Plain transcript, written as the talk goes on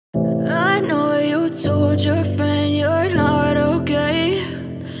told your friend you're not okay?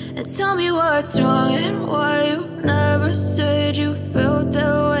 And tell me what's wrong and why you never said you felt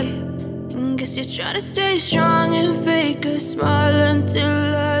that way. And guess you're trying to stay strong and fake a smile until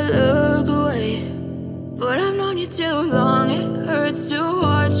I look away. But I've known you too long, it hurts to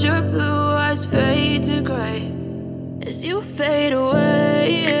watch your blue eyes fade to gray as you fade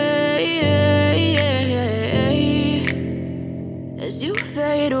away, as you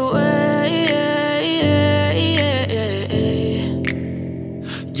fade away.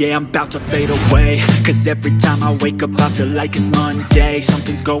 Yeah, I'm about to fade away, cause every time I wake up I feel like it's Monday.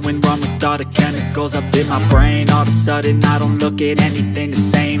 Something's going wrong with all the chemicals up in my brain. All of a sudden I don't look at anything the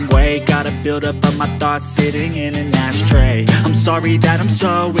same way. Gotta build up of my thoughts sitting in an ashtray. I'm sorry that I'm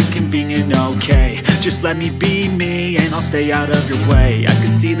so inconvenient, okay? Just let me be me and I'll stay out of your way. I can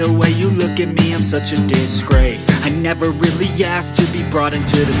see the way you look at me, I'm such a disgrace. I never really asked to be brought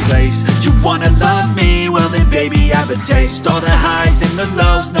into this place. You wanna love me? Well then baby, have a taste. All the highs and the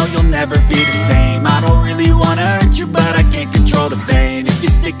lows, no, you'll never be the same. I don't really wanna hurt you, but I can't control the pain. If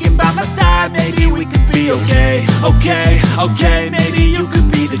you're sticking by my side, maybe we could be okay. Okay, maybe you could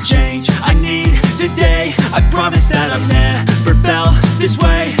be the change I need today. I promise that I've never felt this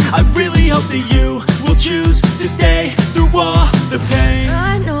way. I really hope that you will choose to stay through all